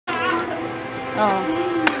Oh.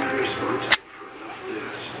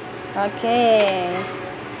 Okay.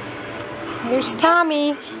 Here's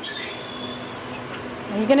Tommy.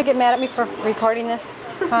 Are you gonna get mad at me for recording this,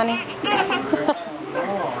 Connie?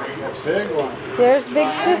 Oh, it's a big one. There's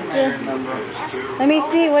big sister. Let me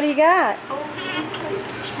see. What do you got?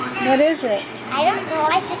 What is it? I don't know.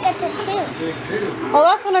 I think it's a tooth. Big tooth. Oh,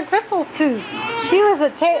 that's one of Crystal's tooth. She was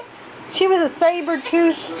a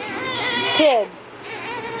saber-toothed kid.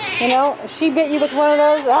 You know, if she bit you with one of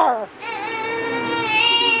those. Arr.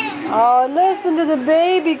 Oh, listen to the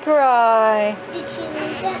baby cry. Did she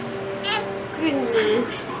lose it? Goodness.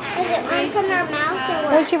 Is it run from her mouth or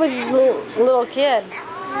When what? she was a little kid.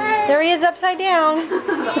 There he is upside down.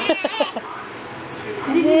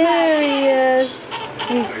 There he is.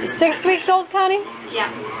 He's 6 weeks old, Connie?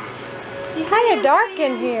 Yeah. It's kind of dark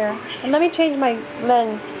in here. And let me change my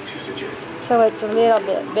lens so it's a little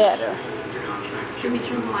bit better. Should we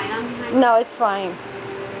turn the light on behind? No, it's fine.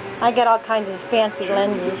 I got all kinds of fancy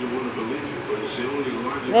lenses.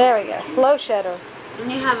 There we go. Slow shutter.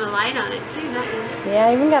 And you have a light on it too, don't you? Yeah,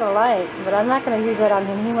 I even got a light, but I'm not going to use that on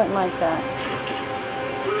him. He wouldn't like that.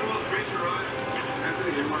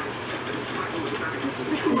 Just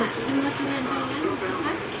looking at you. I'm looking at Diane. Say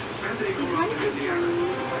hi. Say hi, Diane.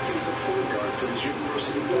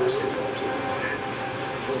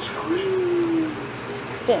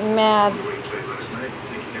 Getting mad.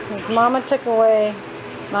 His mama took away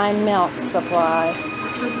my milk supply.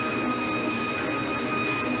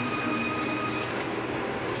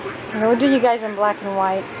 I would do you guys in black and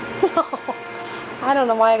white. I don't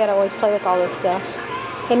know why I gotta always play with all this stuff.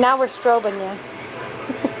 Okay, now we're strobing you.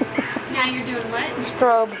 Now you're doing what?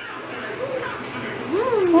 Strobe.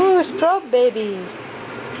 Woo. Ooh, strobe baby.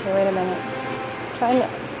 Okay, wait a minute. Trying to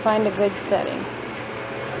find a good setting.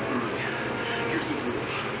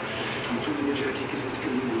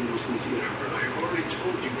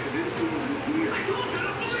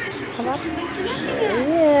 Come on. There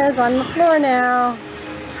he is on the floor now.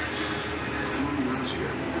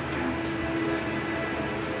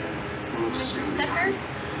 Winter sucker.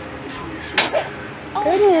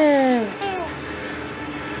 Goodness.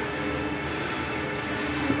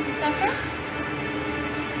 Winter sucker.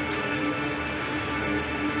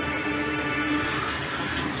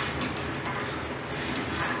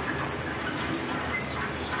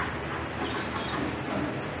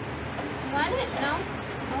 Want it? No?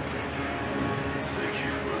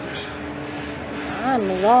 I'm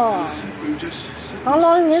long. How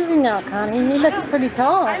long is he now, Connie? He looks pretty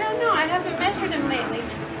tall. I don't know. I haven't measured him lately.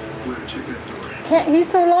 He's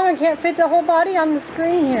so long I can't fit the whole body on the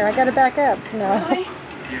screen here. I gotta back up. No. Really?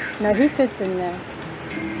 No, he fits in there.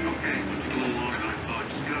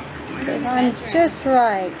 So I'm just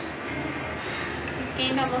right. He's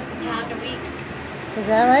gained almost a pound a week. Is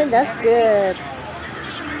that right? That's good.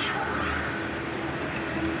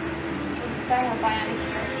 Does this guy have bionic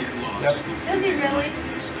ears? Yep. Does he really?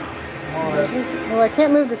 More or less. Well, I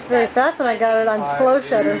can't move this very fast when I got it on slow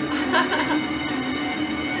shutter.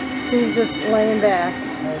 He's just laying back.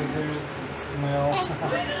 Eyes, ears, smell.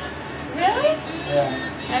 Really? Yeah.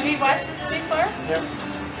 Have you watched this before? Yep.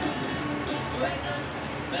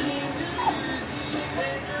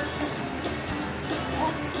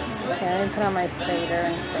 Okay, I put on my fader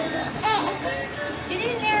and fade out. Get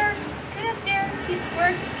in there. Get up there. He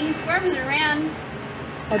squirms around.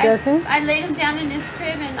 Oh, does he? I laid him down in his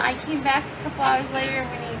crib and I came back a couple hours later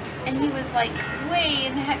and he was like way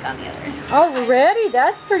in the heck on the other side. Already?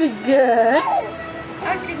 That's pretty good.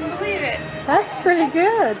 I couldn't believe it. That's pretty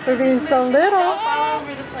good for being Just so moved little. himself all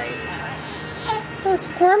over the place. So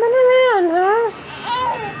squirming around, huh?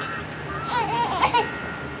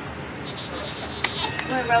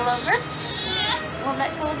 We'll roll over. We'll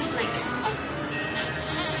let go of the blanket.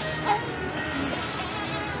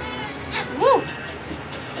 Woo!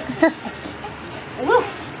 Woo!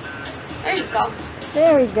 There you go.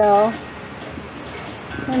 There we go.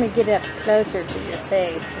 Let me get up closer to your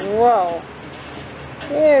face. Whoa.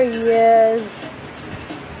 There he is.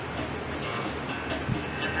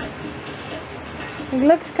 He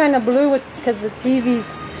looks kind of blue because the TV's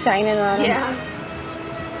shining on him. Yeah.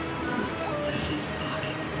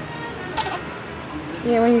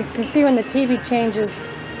 Yeah, when you can see when the TV changes,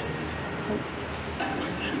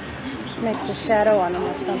 it makes a shadow on him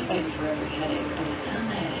or something.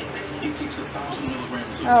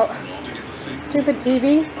 Oh, stupid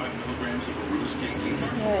TV.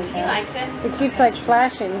 There you He go. likes it. It keeps like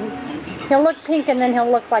flashing. He'll look pink and then he'll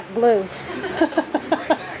look like blue.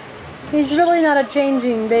 He's really not a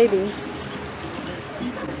changing baby.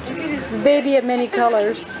 Look at his Baby of many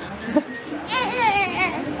colors.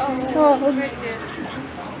 Oh, Oh. goodness.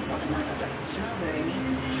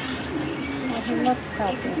 Let's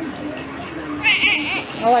help you.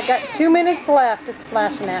 Oh, I got 2 minutes left. It's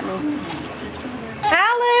flashing at me.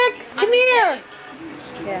 Alex, come here.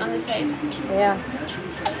 Yeah. On the tape. Yeah.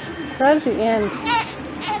 It's right at the end.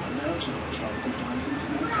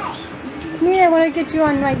 Come here, I want to get you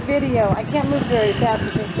on my video. I can't move very fast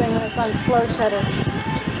with this thing when it's on slow shutter.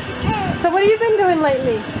 So what have you been doing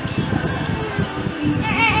lately?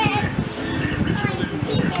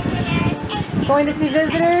 Going to see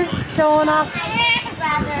visitors? Showing off?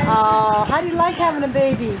 Oh, how do you like having a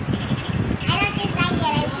baby?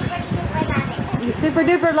 You super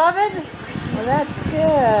duper love it? Well, that's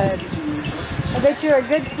good. I bet you're a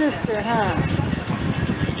good sister, huh?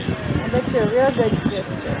 I bet you're a real good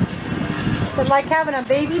sister. Is it like having a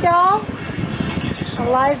baby doll? A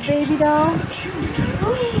live baby doll?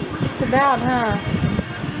 It's about, huh?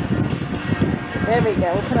 There we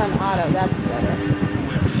go. We'll put on auto. That's better.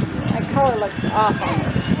 My color looks off on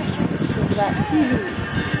this. Look at that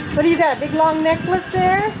TV. What do you got? A big long necklace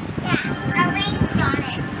there? Yeah, a ring's on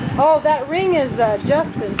it. Oh, that ring is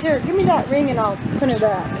Justin's. Here, give me that ring and I'll put it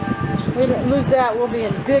up. We don't lose that, we'll be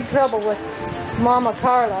in big trouble with Mama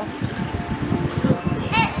Carla.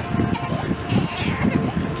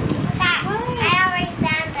 I already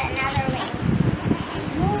found another ring.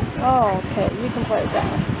 Oh, okay. You can play with that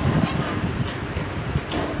one.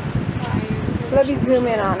 Let me zoom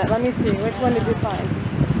in on it. Let me see. Which one did you find?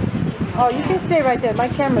 Oh, you can stay right there. My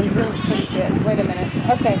camera zooms pretty good. Wait a minute.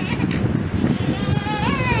 Okay.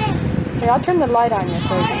 Here, I'll turn the light on you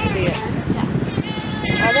so you can see it.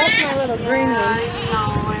 Oh, that's my little green one.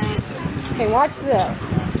 Okay, watch this.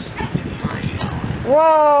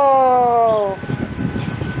 Whoa!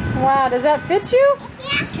 Wow, does that fit you?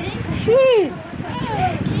 Jeez!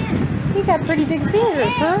 You got pretty big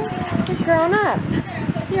fingers, huh? You're grown up.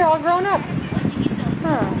 You're all grown up.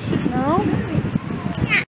 Huh.